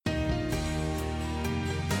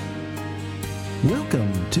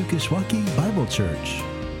Welcome to Kishwaukee Bible Church.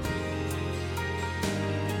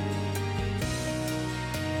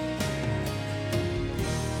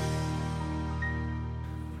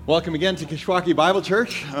 Welcome again to Kishwaukee Bible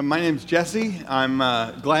Church. My name's Jesse. I'm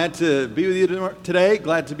glad to be with you today,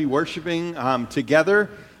 glad to be worshiping together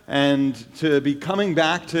and to be coming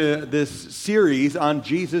back to this series on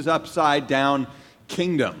Jesus' Upside Down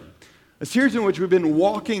Kingdom. A series in which we've been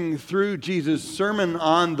walking through Jesus' Sermon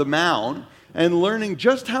on the Mount and learning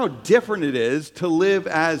just how different it is to live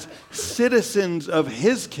as citizens of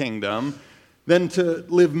His kingdom than to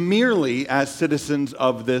live merely as citizens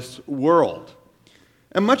of this world.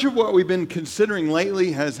 And much of what we've been considering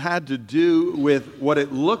lately has had to do with what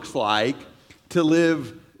it looks like to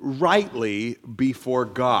live rightly before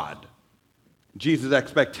God. Jesus'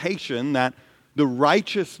 expectation that the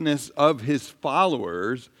righteousness of His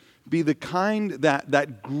followers be the kind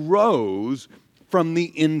that grows from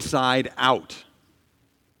the inside out.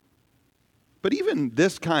 But even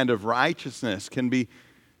this kind of righteousness can be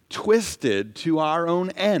twisted to our own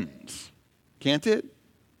ends, can't it?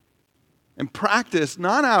 And practiced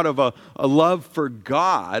not out of a love for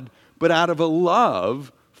God, but out of a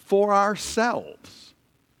love for ourselves,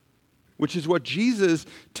 which is what Jesus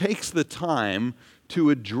takes the time to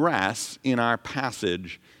address in our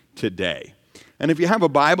passage today. And if you have a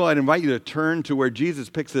Bible, I'd invite you to turn to where Jesus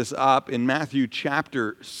picks this up in Matthew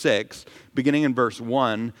chapter 6, beginning in verse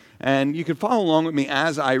 1. And you can follow along with me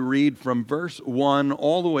as I read from verse 1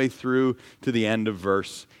 all the way through to the end of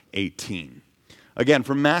verse 18. Again,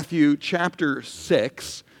 from Matthew chapter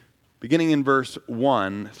 6, beginning in verse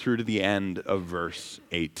 1 through to the end of verse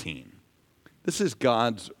 18. This is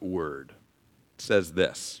God's word. It says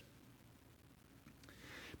this: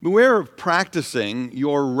 "Beware of practicing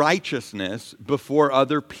your righteousness before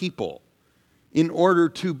other people in order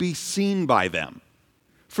to be seen by them,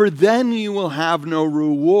 for then you will have no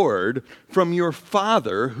reward from your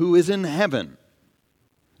Father who is in heaven.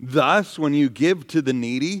 Thus, when you give to the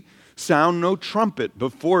needy, sound no trumpet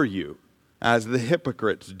before you, as the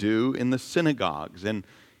hypocrites do in the synagogues and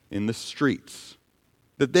in the streets,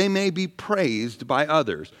 that they may be praised by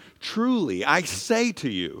others. Truly, I say to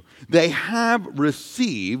you, they have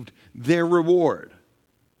received their reward.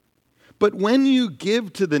 But when you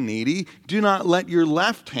give to the needy, do not let your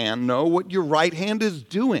left hand know what your right hand is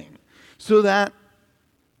doing, so that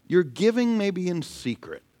your giving may be in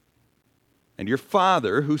secret. And your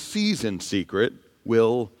Father, who sees in secret,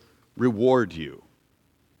 will reward you.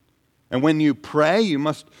 And when you pray, you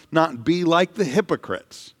must not be like the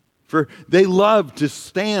hypocrites, for they love to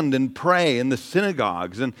stand and pray in the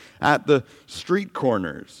synagogues and at the street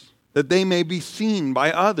corners, that they may be seen by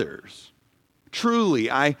others. Truly,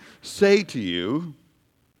 I say to you,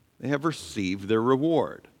 they have received their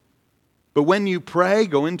reward. But when you pray,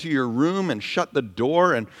 go into your room and shut the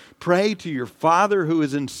door and pray to your Father who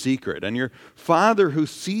is in secret, and your Father who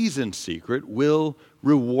sees in secret will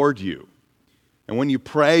reward you. And when you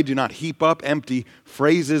pray, do not heap up empty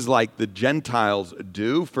phrases like the Gentiles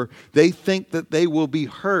do, for they think that they will be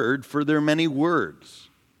heard for their many words.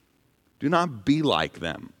 Do not be like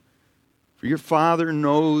them, for your Father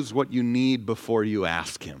knows what you need before you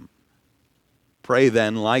ask Him. Pray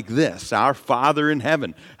then like this: Our Father in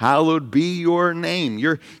heaven, hallowed be your name.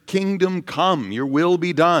 Your kingdom come, your will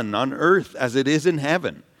be done on earth as it is in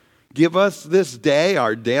heaven. Give us this day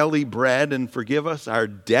our daily bread, and forgive us our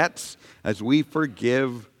debts as we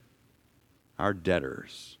forgive our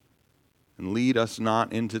debtors. And lead us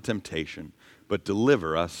not into temptation, but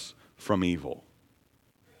deliver us from evil.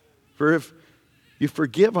 For if you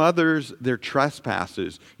forgive others their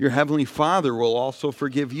trespasses, your heavenly Father will also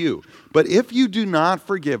forgive you. But if you do not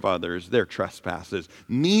forgive others their trespasses,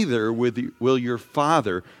 neither will your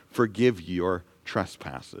Father forgive your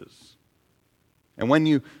trespasses. And when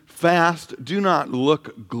you fast, do not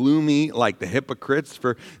look gloomy like the hypocrites,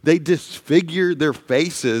 for they disfigure their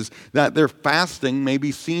faces that their fasting may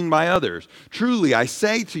be seen by others. Truly, I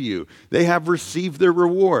say to you, they have received their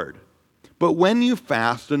reward. But when you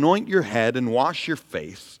fast, anoint your head and wash your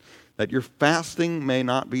face, that your fasting may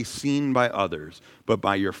not be seen by others, but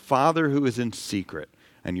by your Father who is in secret.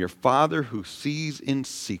 And your Father who sees in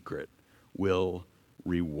secret will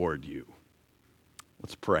reward you."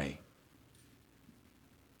 Let's pray.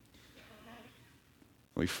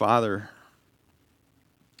 Holy Father,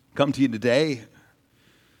 come to you today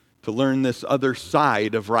to learn this other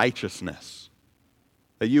side of righteousness,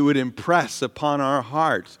 that you would impress upon our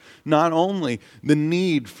hearts not only the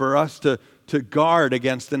need for us to guard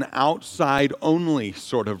against an outside-only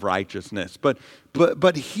sort of righteousness, but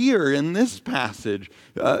here in this passage,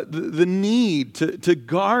 the need to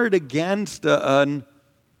guard against an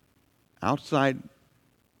outside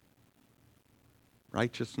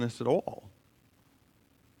righteousness at all.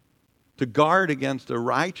 To guard against a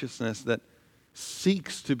righteousness that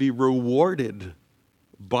seeks to be rewarded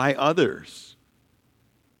by others.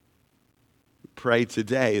 We pray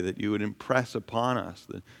today that you would impress upon us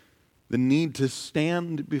the need to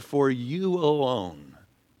stand before you alone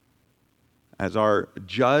as our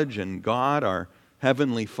judge and God, our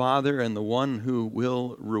Heavenly Father, and the one who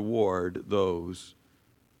will reward those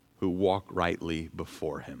who walk rightly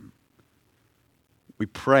before Him. We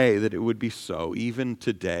pray that it would be so even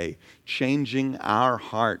today, changing our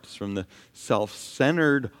hearts from the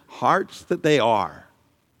self-centered hearts that they are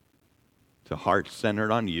to hearts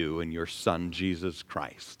centered on you and your Son, Jesus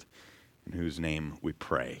Christ, in whose name we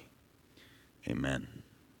pray. Amen.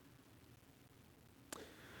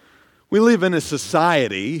 We live in a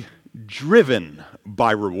society driven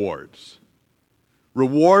by rewards.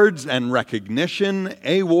 Rewards and recognition,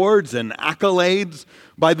 awards and accolades,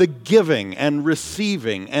 by the giving and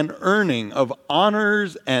receiving and earning of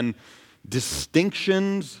honors and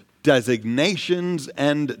distinctions, designations,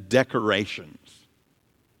 and decorations.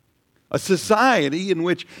 A society in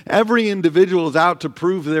which every individual is out to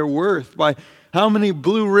prove their worth by how many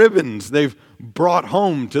blue ribbons they've brought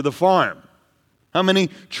home to the farm, how many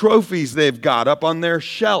trophies they've got up on their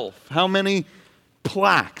shelf, how many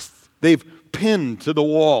plaques they've pinned to the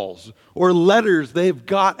walls, or letters they've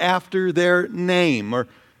got after their name, or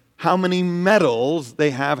how many medals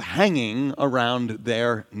they have hanging around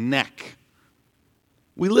their neck.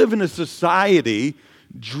 We live in a society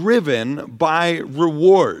driven by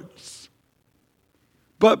rewards.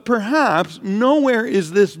 But perhaps nowhere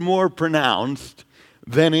is this more pronounced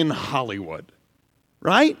than in Hollywood,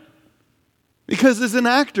 right? Because as an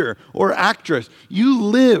actor or actress, you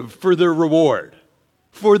live for the reward,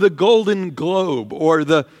 for the Golden Globe or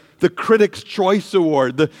the Critics' Choice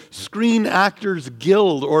Award, the Screen Actors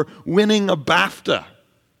Guild, or winning a BAFTA,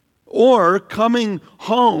 or coming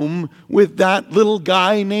home with that little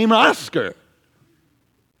guy named Oscar.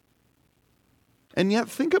 And yet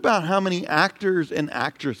think about how many actors and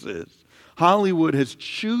actresses Hollywood has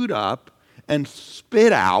chewed up and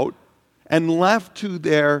spit out and left to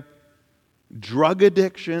their drug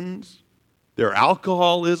addictions, their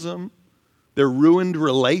alcoholism, their ruined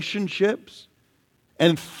relationships,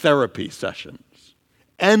 and therapy sessions.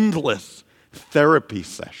 Endless therapy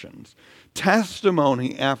sessions.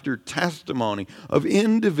 Testimony after testimony of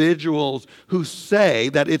individuals who say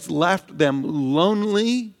that it's left them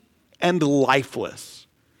lonely and lifeless,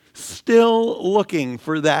 still looking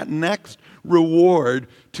for that next reward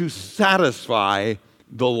to satisfy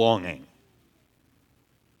the longing.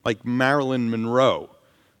 Like Marilyn Monroe,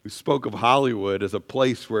 who spoke of Hollywood as a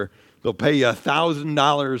place where they'll pay you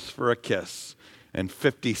 $1,000 for a kiss and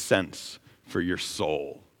 50 cents for your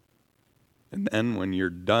soul. And then when you're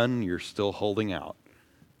done, you're still holding out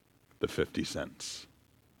the 50 cents.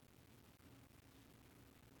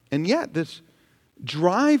 And yet this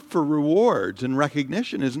drive for rewards and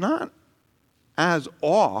recognition is not as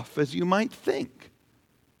off as you might think.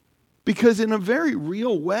 Because in a very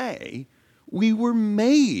real way, we were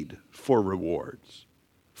made for rewards.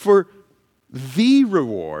 For the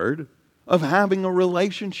reward of having a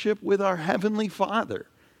relationship with our Heavenly Father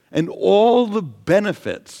and all the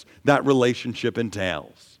benefits that relationship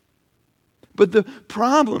entails. But the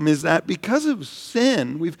problem is that because of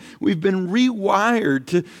sin, we've been rewired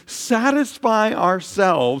to satisfy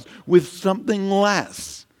ourselves with something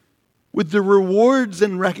less, with the rewards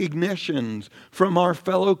and recognitions from our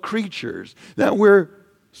fellow creatures that we're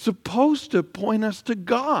supposed to point us to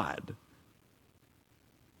God,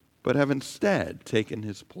 but have instead taken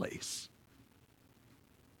His place.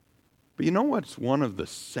 But you know what's one of the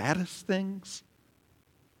saddest things?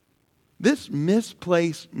 This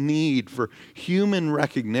misplaced need for human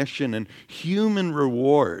recognition and human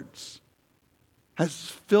rewards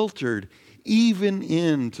has filtered even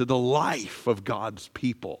into the life of God's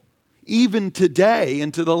people, even today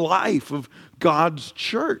into the life of God's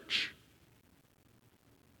church.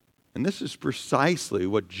 And this is precisely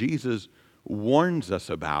what Jesus warns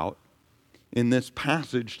us about in this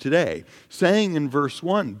passage today, saying in verse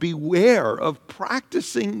 1, beware of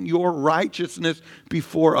practicing your righteousness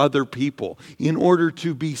before other people in order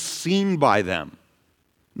to be seen by them.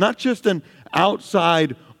 Not just an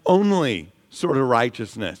outside only sort of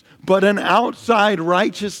righteousness, but an outside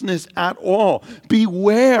righteousness at all.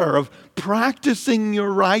 Beware of practicing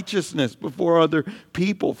your righteousness before other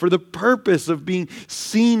people for the purpose of being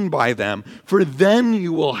seen by them, for then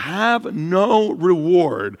you will have no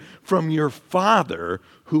reward from your Father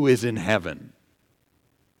who is in heaven.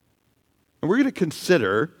 And we're going to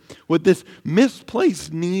consider what this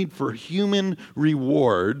misplaced need for human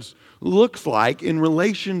rewards looks like in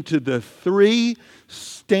relation to the three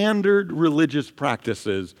standard religious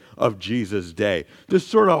practices of Jesus' day. This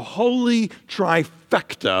sort of holy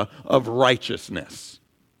trifecta of righteousness.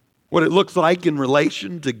 What it looks like in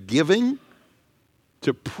relation to giving,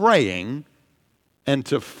 to praying, and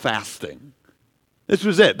to fasting. This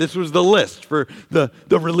was it. This was the list for the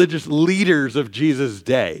religious leaders of Jesus'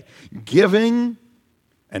 day. Giving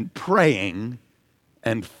and praying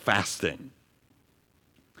and fasting.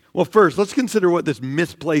 Well, first, let's consider what this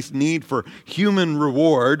misplaced need for human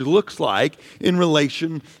reward looks like in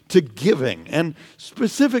relation to giving, and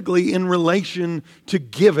specifically in relation to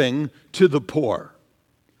giving to the poor,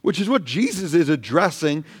 which is what Jesus is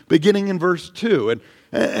addressing beginning in verse 2.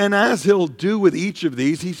 And as he'll do with each of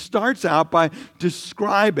these, he starts out by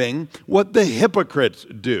describing what the hypocrites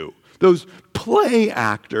do, those play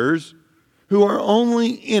actors who are only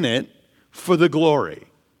in it for the glory,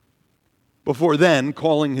 before then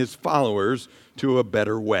calling his followers to a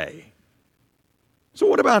better way. So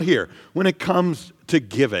what about here when it comes to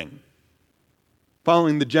giving?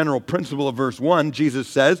 Following the general principle of verse 1, Jesus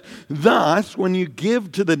says, "Thus, when you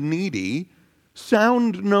give to the needy,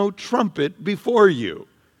 sound no trumpet before you,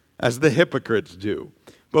 as the hypocrites do,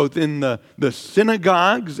 both in the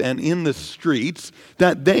synagogues and in the streets,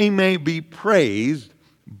 that they may be praised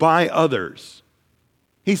by others."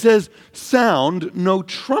 He says, sound no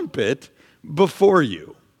trumpet before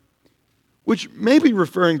you, which may be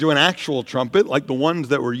referring to an actual trumpet like the ones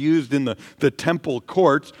that were used in the temple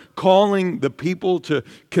courts, calling the people to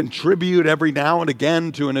contribute every now and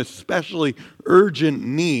again to an especially urgent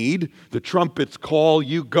need. The trumpets call,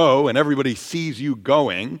 you go, and everybody sees you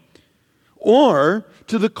going. Or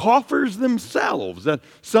to the coffers themselves that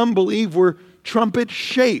some believe were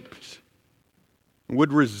trumpet-shaped,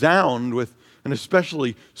 would resound with an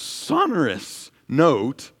especially sonorous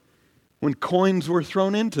note when coins were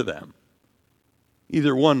thrown into them.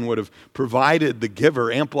 Either one would have provided the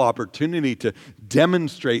giver ample opportunity to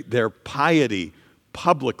demonstrate their piety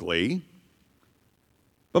publicly.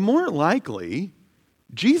 But more likely,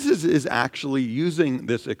 Jesus is actually using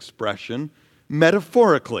this expression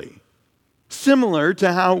metaphorically, similar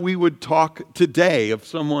to how we would talk today of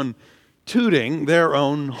someone tooting their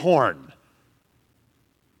own horn.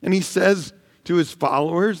 And he says to his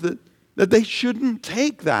followers that they shouldn't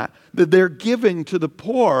take that they're giving to the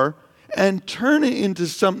poor and turn it into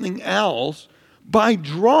something else by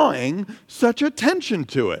drawing such attention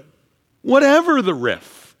to it, whatever the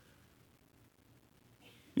riff.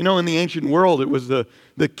 You know, in the ancient world, it was the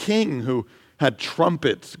king who had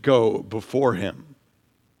trumpets go before him.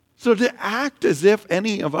 So to act as if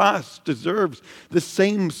any of us deserves the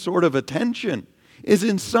same sort of attention is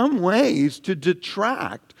in some ways to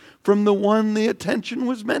detract from the one the attention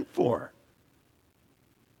was meant for.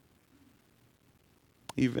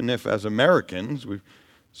 Even if as Americans we've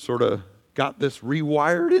sort of got this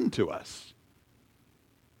rewired into us.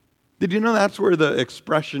 Did you know that's where the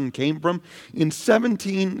expression came from? In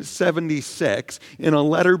 1776, in a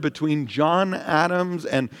letter between John Adams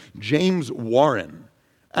and James Warren,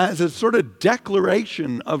 as a sort of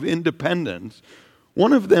declaration of independence,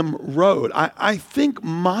 one of them wrote, I think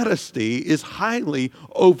modesty is highly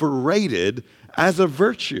overrated as a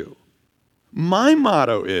virtue. My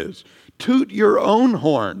motto is, toot your own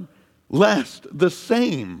horn, lest the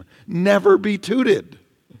same never be tooted.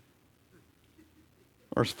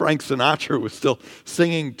 Or as Frank Sinatra was still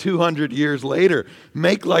singing 200 years later,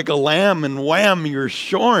 make like a lamb and wham, you're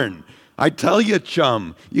shorn. I tell you,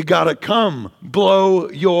 chum, you gotta come, blow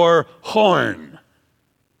your horn.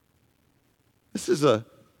 This is a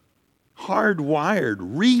hardwired,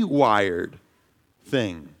 rewired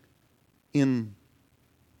thing in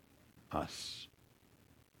us.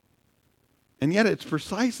 And yet it's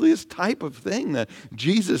precisely this type of thing that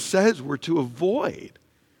Jesus says we're to avoid,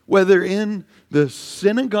 whether in the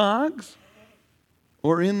synagogues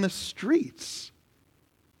or in the streets,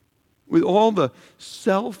 with all the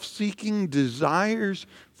self-seeking desires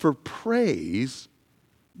for praise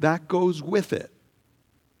that goes with it.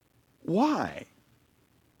 Why?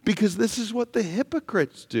 Because this is what the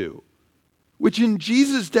hypocrites do, which in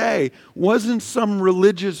Jesus' day wasn't some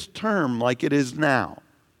religious term like it is now,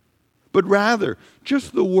 but rather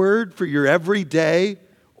just the word for your everyday,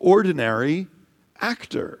 ordinary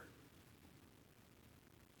actor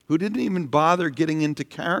who didn't even bother getting into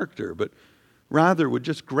character, but rather would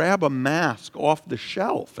just grab a mask off the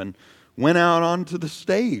shelf and went out onto the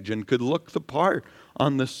stage and could look the part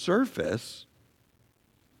on the surface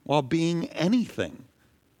while being anything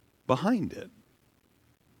behind it.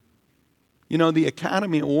 You know, the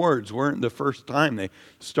Academy Awards weren't the first time they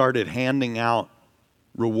started handing out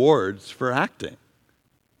rewards for acting.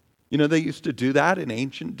 You know, they used to do that in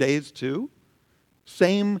ancient days too.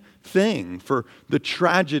 Same thing for the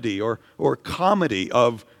tragedy or comedy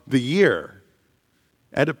of the year.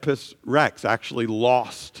 Oedipus Rex actually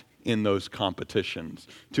lost in those competitions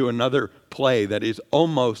to another play that is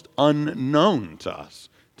almost unknown to us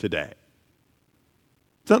today.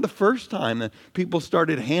 It's not the first time that people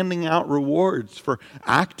started handing out rewards for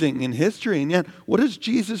acting in history, and yet what does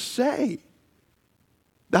Jesus say?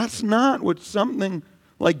 That's not what something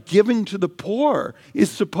like giving to the poor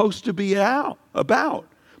is supposed to be about.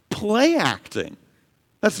 Play acting.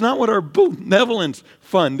 That's not what our benevolence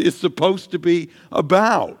fund is supposed to be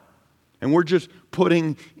about. And we're just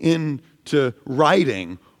putting into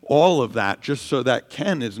writing all of that just so that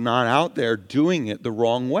Ken is not out there doing it the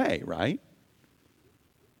wrong way, right?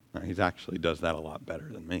 Now, he actually does that a lot better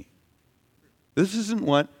than me. This isn't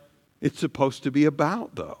what it's supposed to be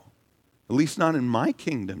about, though. At least not in my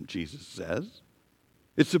kingdom, Jesus says.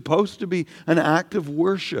 It's supposed to be an act of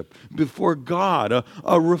worship before God,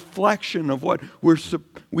 a reflection of what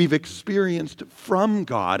we've experienced from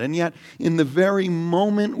God. And yet, in the very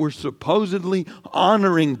moment we're supposedly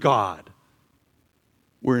honoring God,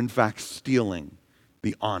 we're in fact stealing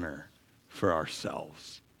the honor for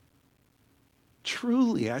ourselves.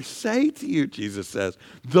 Truly, I say to you, Jesus says,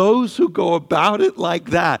 those who go about it like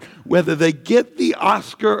that, whether they get the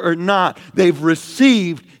Oscar or not, they've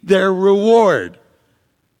received their reward.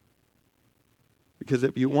 Because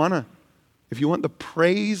if you want the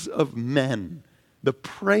praise of men, the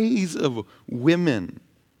praise of women,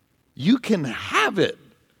 you can have it.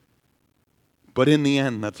 But in the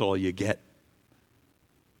end, that's all you get.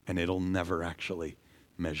 And it'll never actually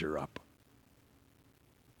measure up.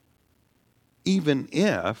 Even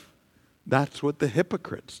if that's what the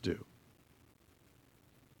hypocrites do.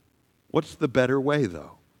 What's the better way,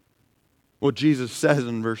 though? Well, Jesus says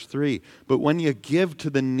in verse 3, but when you give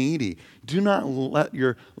to the needy, do not let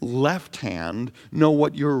your left hand know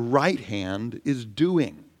what your right hand is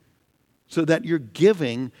doing, so that your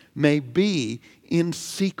giving may be in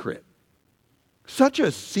secret. Such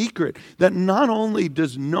a secret that not only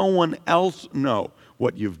does no one else know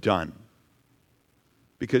what you've done,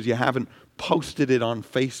 because you haven't posted it on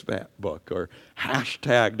Facebook or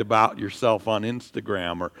hashtagged about yourself on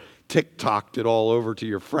Instagram or TikToked it all over to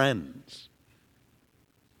your friends.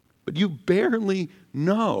 But you barely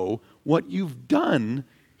know what you've done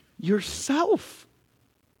yourself.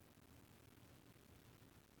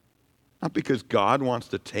 Not because God wants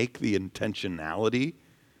to take the intentionality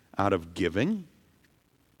out of giving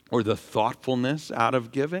or the thoughtfulness out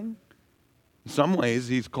of giving. In some ways,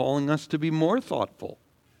 He's calling us to be more thoughtful.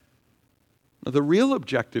 Now, the real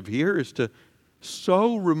objective here is to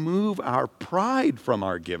so remove our pride from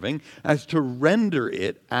our giving as to render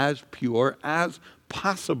it as pure as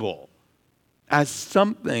possible, as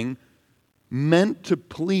something meant to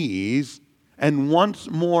please and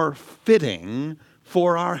once more fitting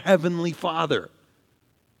for our Heavenly Father,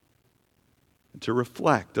 to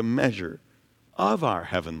reflect a measure of our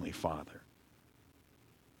Heavenly Father.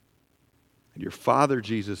 And your Father,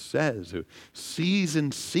 Jesus says, who sees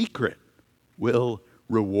in secret will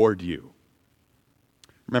reward you.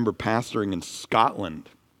 Remember pastoring in Scotland.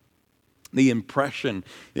 The impression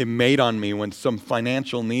it made on me when some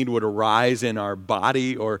financial need would arise in our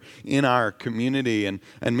body or in our community, and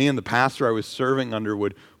me and the pastor I was serving under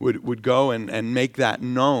would go and make that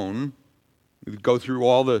known. We'd go through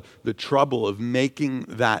all the trouble of making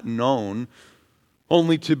that known,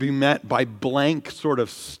 only to be met by blank sort of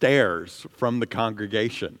stares from the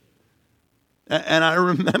congregation. And I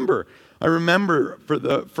remember for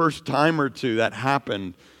the first time or two that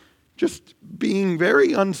happened, just being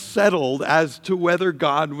very unsettled as to whether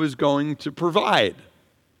God was going to provide.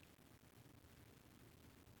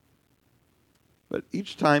 But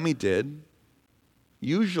each time He did,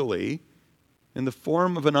 usually in the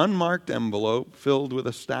form of an unmarked envelope filled with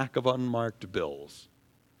a stack of unmarked bills.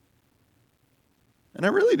 And I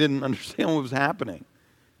really didn't understand what was happening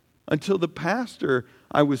until the pastor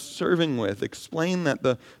I was serving with explained that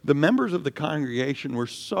the members of the congregation were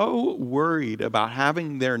so worried about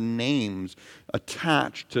having their names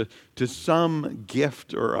attached to some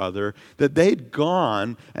gift or other that they'd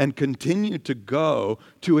gone and continued to go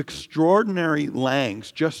to extraordinary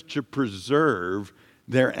lengths just to preserve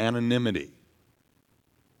their anonymity.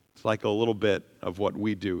 It's like a little bit of what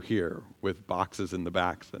we do here with boxes in the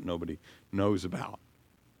backs that nobody knows about,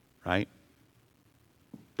 right?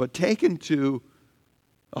 But taken to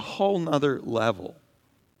a whole nother level.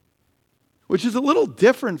 which is a little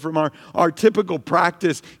different from our typical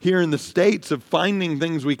practice here in the States of finding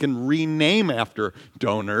things we can rename after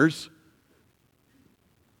donors,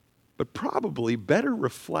 but probably better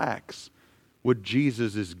reflects what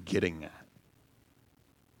Jesus is getting at.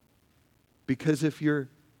 Because if you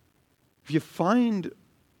find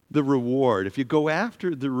the reward, if you go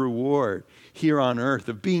after the reward here on earth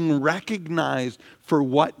of being recognized for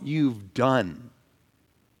what you've done,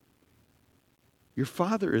 your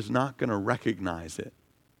Father is not going to recognize it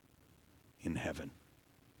in heaven.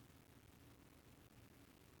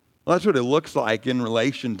 Well, that's what it looks like in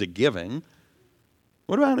relation to giving.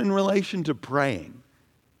 What about in relation to praying?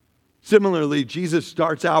 Similarly, Jesus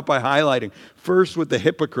starts out by highlighting first what the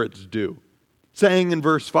hypocrites do, saying in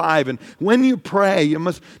verse 5, and when you pray, you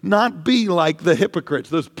must not be like the hypocrites,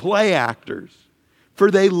 those play actors. For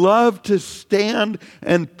they love to stand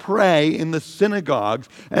and pray in the synagogues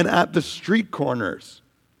and at the street corners,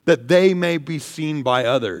 that they may be seen by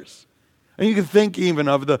others. And you can think even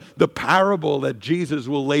of the parable that Jesus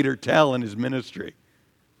will later tell in his ministry,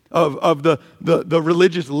 of the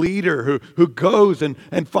religious leader who goes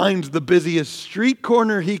and finds the busiest street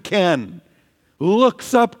corner he can,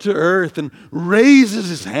 looks up to earth and raises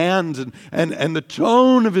his hands and the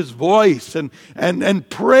tone of his voice and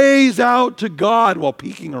prays out to God while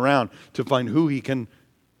peeking around to find who he can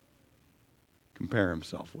compare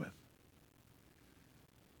himself with.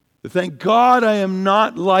 Thank God I am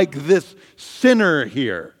not like this sinner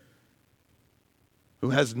here who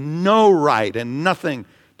has no right and nothing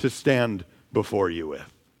to stand before you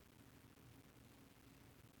with.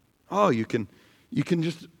 Oh, you can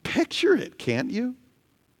just picture it, can't you?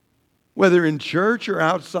 Whether in church or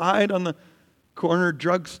outside on the corner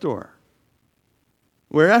drugstore.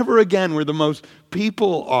 Wherever, again, where the most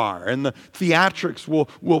people are and the theatrics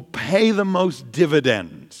will pay the most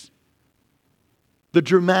dividends. The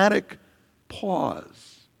dramatic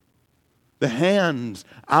pause. The hands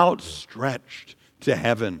outstretched to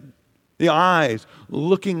heaven. The eyes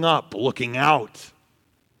looking up, looking out.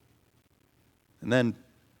 And then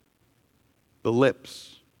the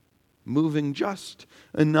lips moving just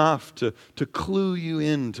enough to clue you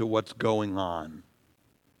into what's going on.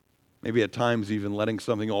 Maybe at times even letting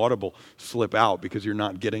something audible slip out because you're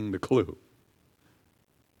not getting the clue.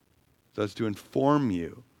 So as to inform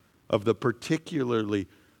you of the particularly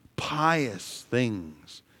pious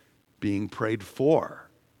things being prayed for,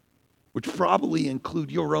 which probably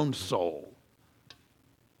include your own soul.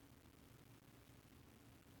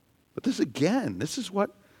 But this is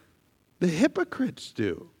what the hypocrites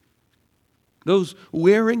do. Those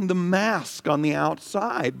wearing the mask on the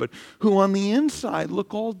outside, but who on the inside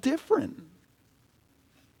look all different.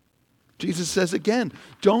 Jesus says again,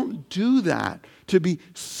 don't do that to be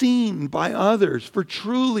seen by others. For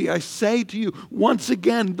truly I say to you, once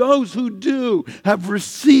again, those who do have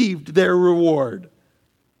received their reward.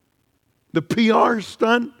 The PR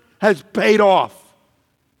stunt has paid off.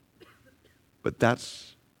 But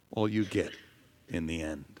that's all you get in the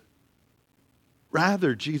end.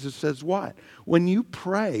 Rather, Jesus says what? When you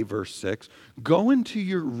pray, verse 6, go into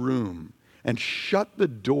your room and shut the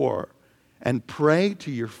door and pray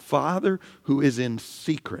to your Father who is in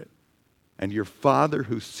secret. And your Father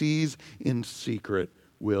who sees in secret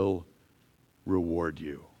will reward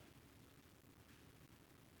you.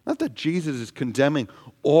 Not that Jesus is condemning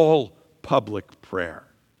all public prayer.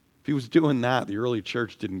 If he was doing that, the early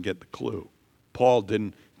church didn't get the clue. Paul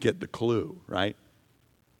didn't get the clue, right?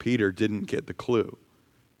 Peter didn't get the clue.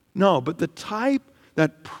 No, but the type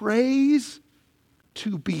that prays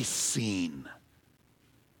to be seen.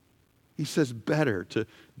 He says better to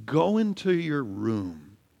go into your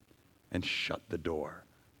room and shut the door.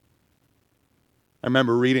 I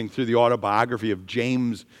remember reading through the autobiography of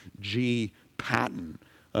James G. Patton,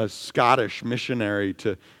 a Scottish missionary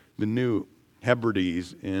to the New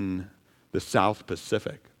Hebrides in the South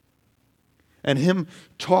Pacific. And him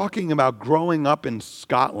talking about growing up in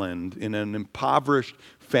Scotland in an impoverished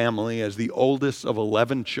family as the oldest of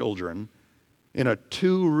 11 children in a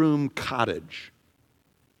 2-room cottage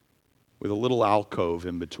with a little alcove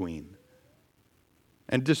in between.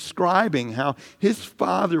 And describing how his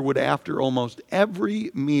father would, after almost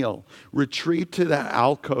every meal, retreat to that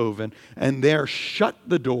alcove and there shut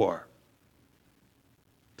the door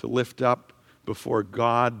to lift up before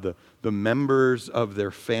God the members of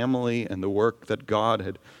their family and the work that God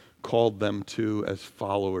had called them to as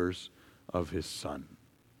followers of his Son.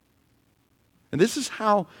 And this is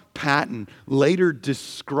how Patton later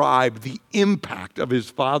described the impact of his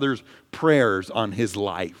father's prayers on his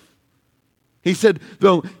life. He said,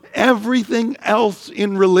 though everything else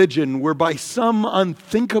in religion were by some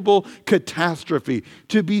unthinkable catastrophe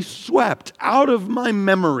to be swept out of my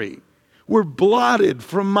memory, were blotted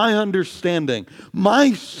from my understanding,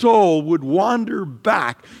 my soul would wander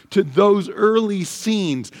back to those early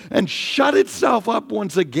scenes and shut itself up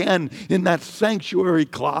once again in that sanctuary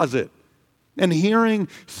closet. And hearing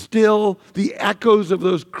still the echoes of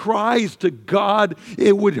those cries to God,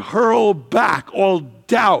 it would hurl back all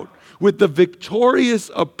doubt with the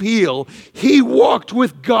victorious appeal, "He walked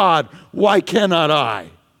with God, why cannot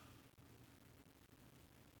I?"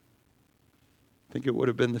 Think it would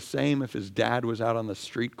have been the same if his dad was out on the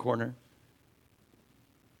street corner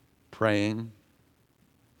praying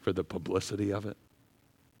for the publicity of it.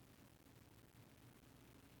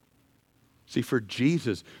 See, for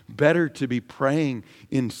Jesus, better to be praying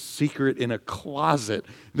in secret in a closet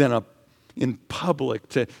than in public,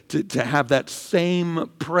 to have that same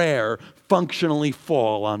prayer functionally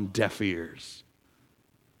fall on deaf ears.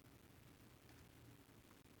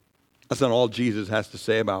 That's not all Jesus has to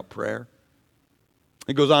say about prayer.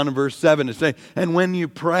 It goes on in verse 7 to say, "And when you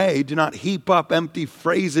pray, do not heap up empty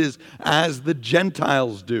phrases as the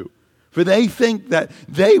Gentiles do, for they think that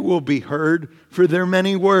they will be heard for their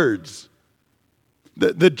many words."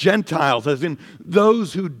 The Gentiles, as in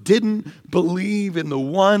those who didn't believe in the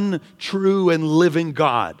one true and living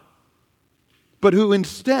God, but who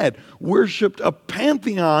instead worshiped a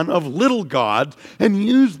pantheon of little gods and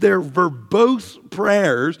used their verbose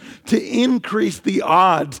prayers to increase the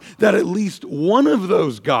odds that at least one of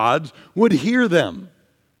those gods would hear them,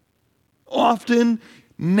 often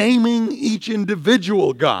naming each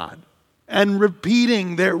individual god and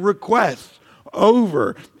repeating their requests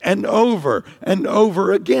over and over and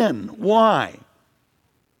over again. Why?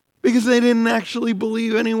 Because they didn't actually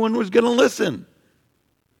believe anyone was going to listen.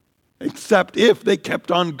 Except if they kept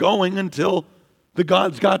on going until the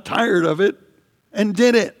gods got tired of it and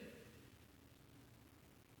did it.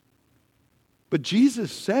 But Jesus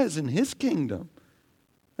says in his kingdom,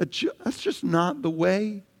 that's just not the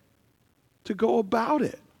way to go about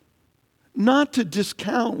it. Not to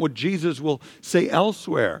discount what Jesus will say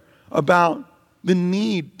elsewhere about the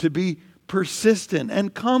need to be persistent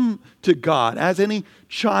and come to God as any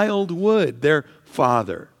child would, their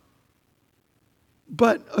father.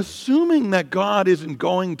 But assuming that God isn't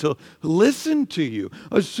going to listen to you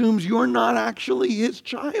assumes you're not actually his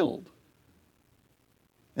child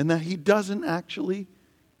and that he doesn't actually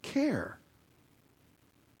care,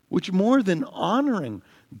 which more than honoring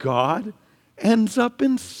God ends up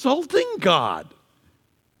insulting God.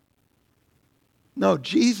 No,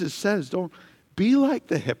 Jesus says, don't be like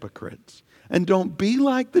the hypocrites and don't be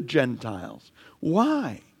like the Gentiles.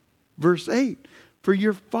 Why? Verse 8, "For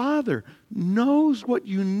your Father knows what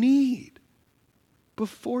you need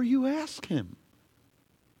before you ask him."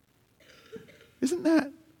 Isn't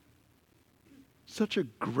that such a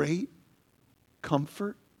great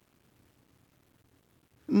comfort?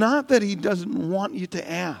 Not that he doesn't want you to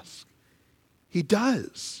ask. He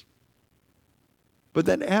does. But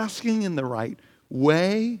that asking in the right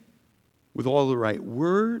way, with all the right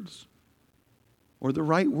words, or the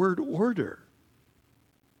right word order,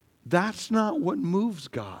 that's not what moves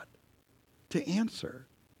God to answer.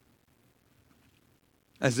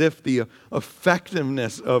 As if the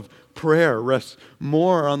effectiveness of prayer rests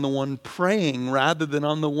more on the one praying rather than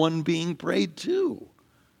on the one being prayed to.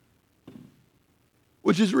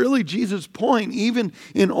 Which is really Jesus' point, even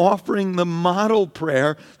in offering the model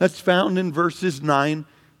prayer that's found in verses 9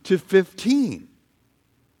 to 15.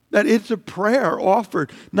 That it's a prayer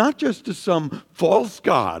offered not just to some false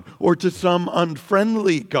god or to some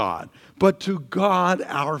unfriendly god, but to God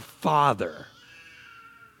our Father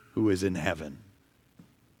who is in heaven.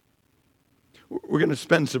 We're going to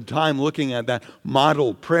spend some time looking at that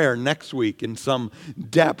model prayer next week in some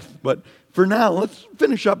depth. But for now, let's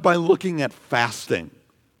finish up by looking at fasting,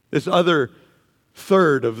 this other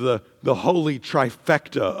third of the holy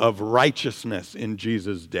trifecta of righteousness in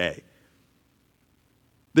Jesus' day.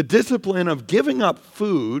 The discipline of giving up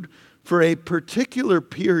food for a particular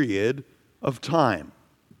period of time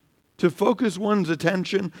to focus one's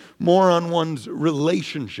attention more on one's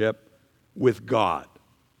relationship with God,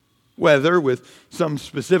 whether with some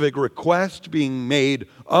specific request being made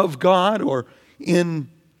of God or in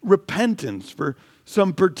repentance for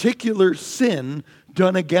some particular sin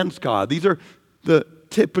done against God. These are the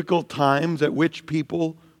typical times at which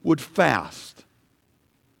people would fast.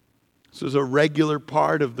 This was a regular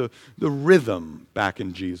part of the rhythm back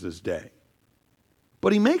in Jesus' day.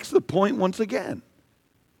 But he makes the point once again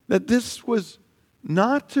that this was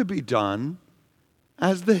not to be done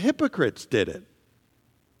as the hypocrites did it,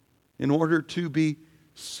 in order to be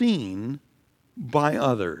seen by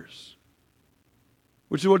others.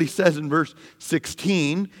 Which is what he says in verse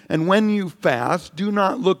 16. And when you fast, do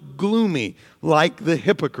not look gloomy like the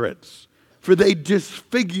hypocrites, for they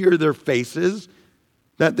disfigure their faces,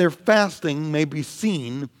 that their fasting may be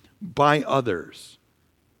seen by others.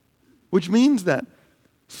 Which means that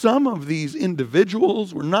some of these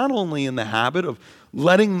individuals were not only in the habit of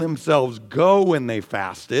letting themselves go when they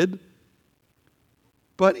fasted,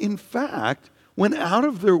 but in fact went out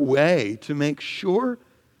of their way to make sure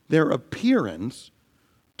their appearance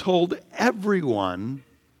told everyone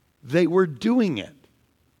they were doing it.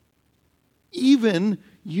 Even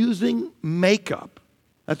using makeup.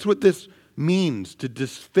 That's what this means, to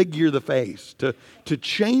disfigure the face, to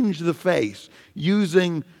change the face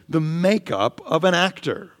using the makeup of an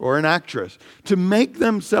actor or an actress, to make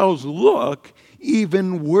themselves look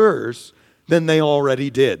even worse than they already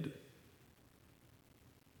did.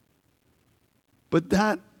 But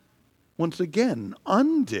that, once again,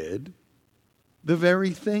 undid the very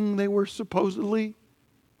thing they were supposedly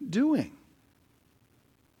doing.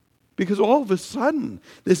 Because all of a sudden,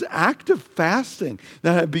 this act of fasting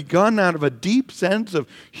that had begun out of a deep sense of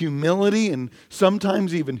humility and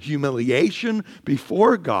sometimes even humiliation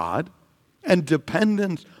before God and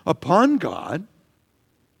dependence upon God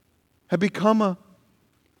had become a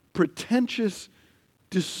pretentious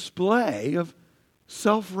display of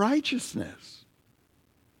self-righteousness,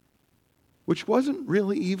 which wasn't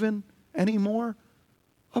really even anymore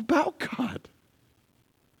about God.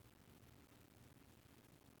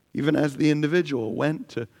 Even as the individual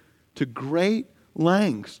went to great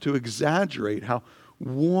lengths to exaggerate how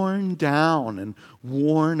worn down and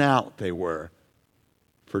worn out they were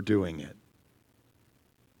for doing it.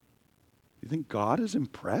 You think God is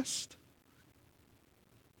impressed?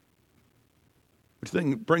 Which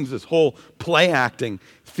then brings this whole play acting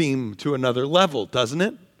theme to another level, doesn't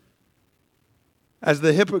it? As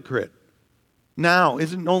the hypocrite now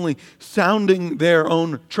isn't only sounding their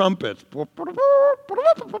own trumpets,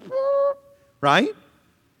 right?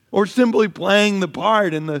 Or simply playing the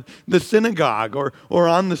part in the synagogue or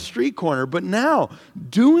on the street corner, but now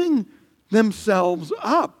doing themselves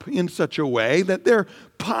up in such a way that their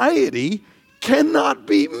piety cannot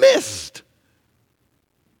be missed.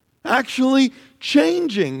 Actually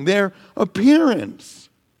changing their appearance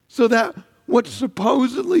so that what's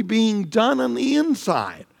supposedly being done on the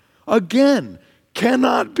inside, again,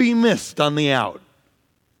 cannot be missed on the out.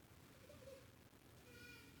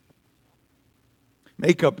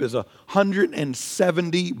 Makeup is a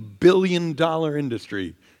 $170 billion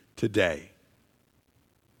industry today.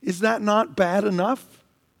 Is that not bad enough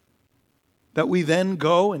that we then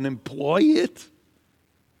go and employ it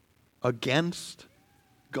against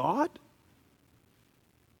God?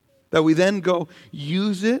 That we then go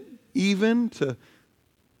use it even to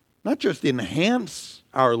not just enhance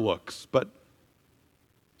our looks, but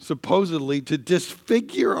supposedly to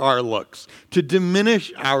disfigure our looks, to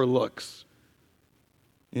diminish our looks,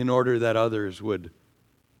 in order that others would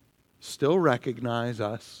still recognize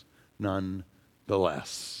us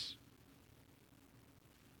nonetheless.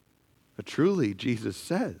 But truly, Jesus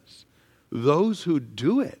says, those who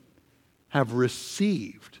do it have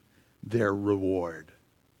received their reward.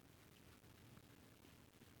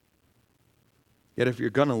 Yet if you're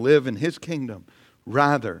going to live in His kingdom,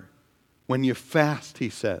 rather, when you fast, He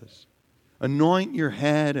says, anoint your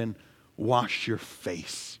head and wash your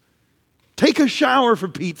face. Take a shower for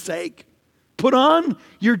Pete's sake. Put on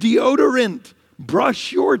your deodorant.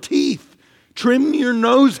 Brush your teeth. Trim your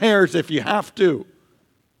nose hairs if you have to.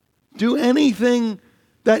 Do anything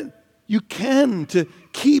that you can to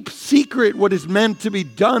keep secret what is meant to be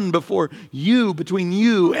done before you, between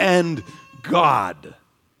you and God.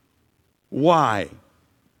 Why?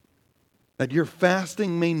 That your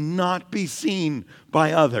fasting may not be seen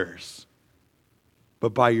by others,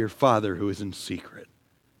 but by your Father who is in secret.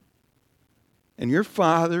 And your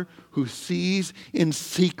Father who sees in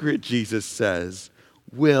secret, Jesus says,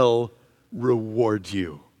 will reward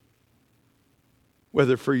you.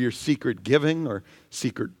 Whether for your secret giving or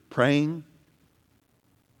secret praying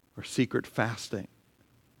or secret fasting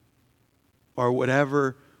or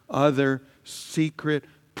whatever other secret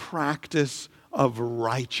practice of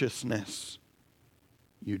righteousness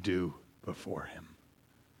you do before Him.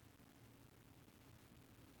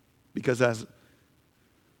 Because as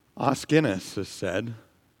Os Guinness has said,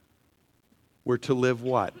 we're to live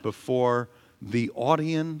what? Before the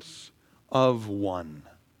audience of one.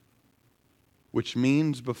 Which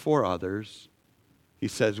means before others, he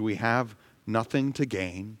says we have nothing to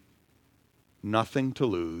gain, nothing to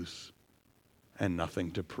lose, and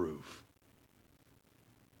nothing to prove.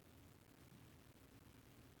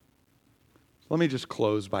 Let me just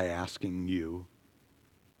close by asking you,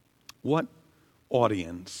 what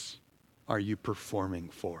audience are you performing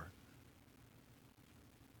for?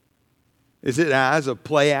 Is it as a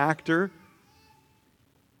play actor,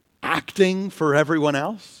 acting for everyone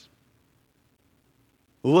else?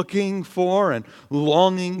 Looking for and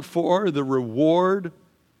longing for the reward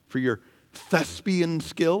for your thespian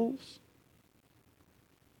skills?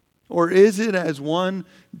 Or is it as one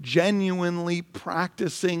genuinely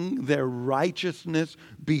practicing their righteousness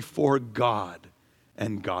before God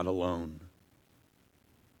and God alone?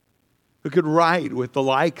 Who could write with the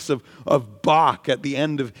likes of Bach at the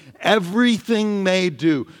end of everything they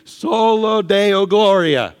do, Solo Deo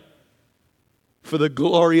Gloria, for the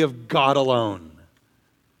glory of God alone.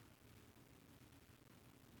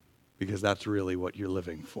 Because that's really what you're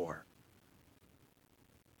living for.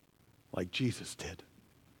 Like Jesus did.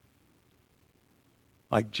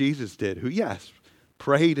 Like Jesus did, who, yes,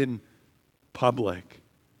 prayed in public.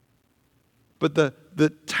 But the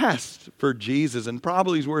test for Jesus, and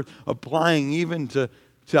probably is worth applying even to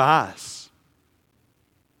us,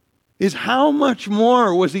 is how much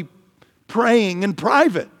more was he praying in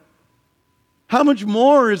private? How much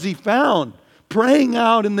more is he found praying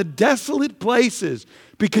out in the desolate places?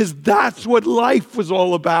 Because that's what life was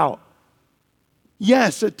all about.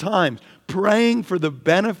 Yes, at times, praying for the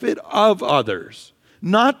benefit of others.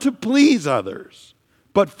 Not to please others,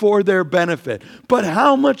 but for their benefit. But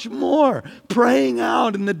how much more praying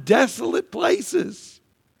out in the desolate places?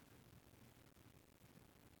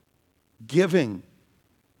 Giving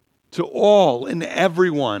to all and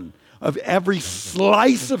everyone of every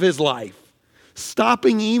slice of his life.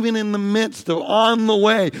 Stopping even in the midst of on the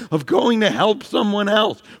way of going to help someone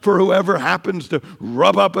else for whoever happens to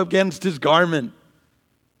rub up against his garment.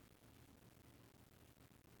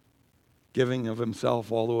 Giving of himself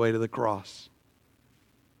all the way to the cross.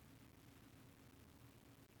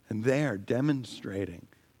 And there demonstrating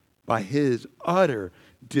by his utter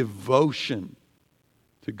devotion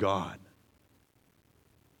to God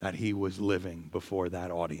that he was living before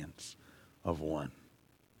that audience of one.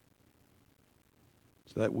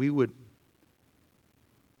 So that we would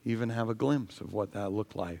even have a glimpse of what that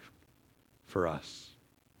looked like for us.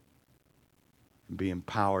 And be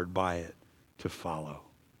empowered by it to follow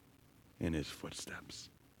in his footsteps.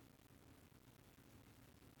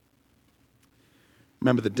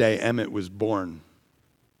 Remember the day Emmett was born,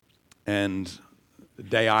 and the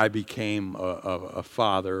day I became a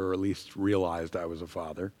father, or at least realized I was a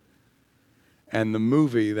father, and the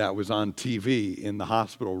movie that was on TV in the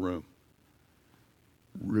hospital room,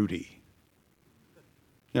 Rudy.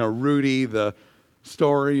 You know, Rudy, the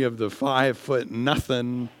story of the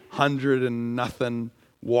 5'0" 100 and nothing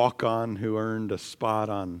walk-on who earned a spot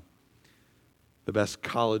on the best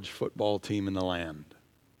college football team in the land.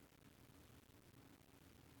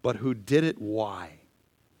 But who did it why?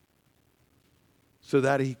 So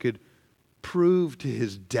that he could prove to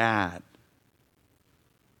his dad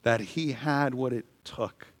that he had what it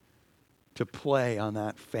took to play on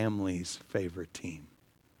that family's favorite team.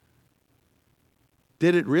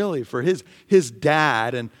 Did it really for his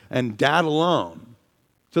dad and dad alone.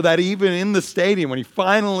 So that even in the stadium, when he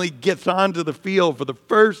finally gets onto the field for the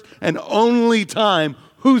first and only time,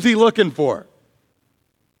 who's he looking for?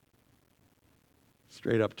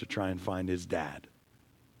 Straight up to try and find his dad.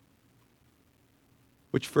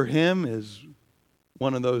 Which for him is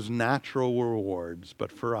one of those natural rewards, but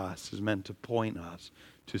for us is meant to point us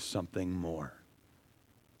to something more.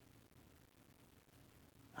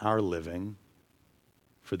 Our living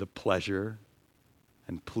for the pleasure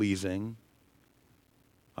and pleasing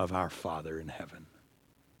of our Father in heaven.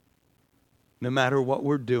 No matter what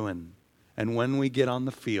we're doing and when we get on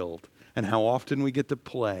the field and how often we get to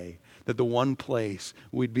play, that the one place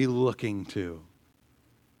we'd be looking to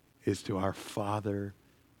is to our Father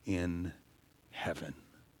in heaven.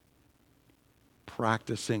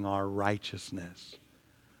 Practicing our righteousness,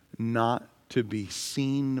 not to be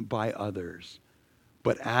seen by others,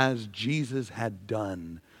 but as Jesus had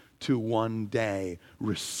done, to one day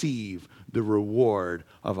receive the reward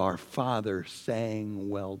of our Father saying,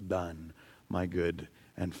 "Well done, my good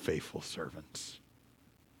and faithful servants."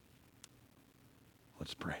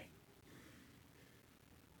 Let's pray.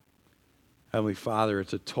 Heavenly Father,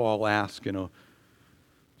 it's a tall ask in a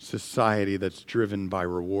society that's driven by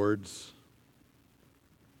rewards,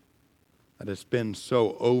 that has been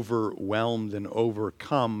so overwhelmed and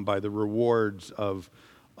overcome by the rewards of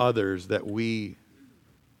others that we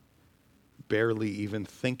barely even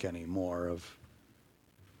think anymore of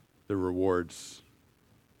the rewards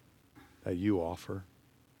that you offer.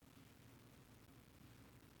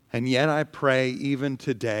 And yet I pray even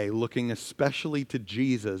today, looking especially to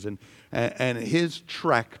Jesus and his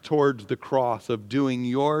trek towards the cross of doing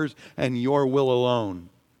yours and your will alone,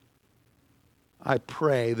 I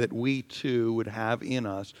pray that we too would have in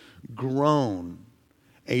us grown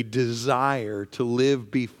a desire to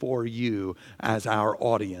live before you as our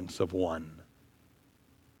audience of one.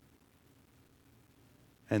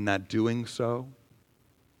 And that doing so,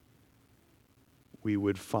 we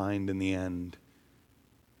would find in the end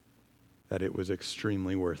that it was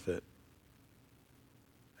extremely worth it,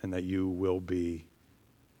 and that you will be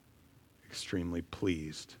extremely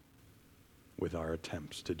pleased with our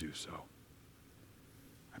attempts to do so.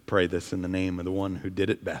 I pray this in the name of the one who did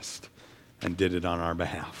it best and did it on our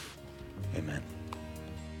behalf. Amen.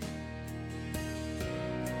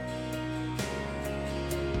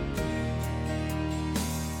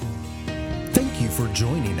 Thank you for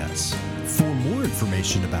joining us. For more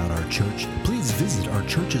information about our church, please visit our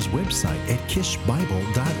church's website at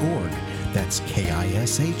kishbible.org. That's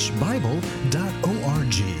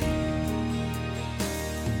KISHbible.org.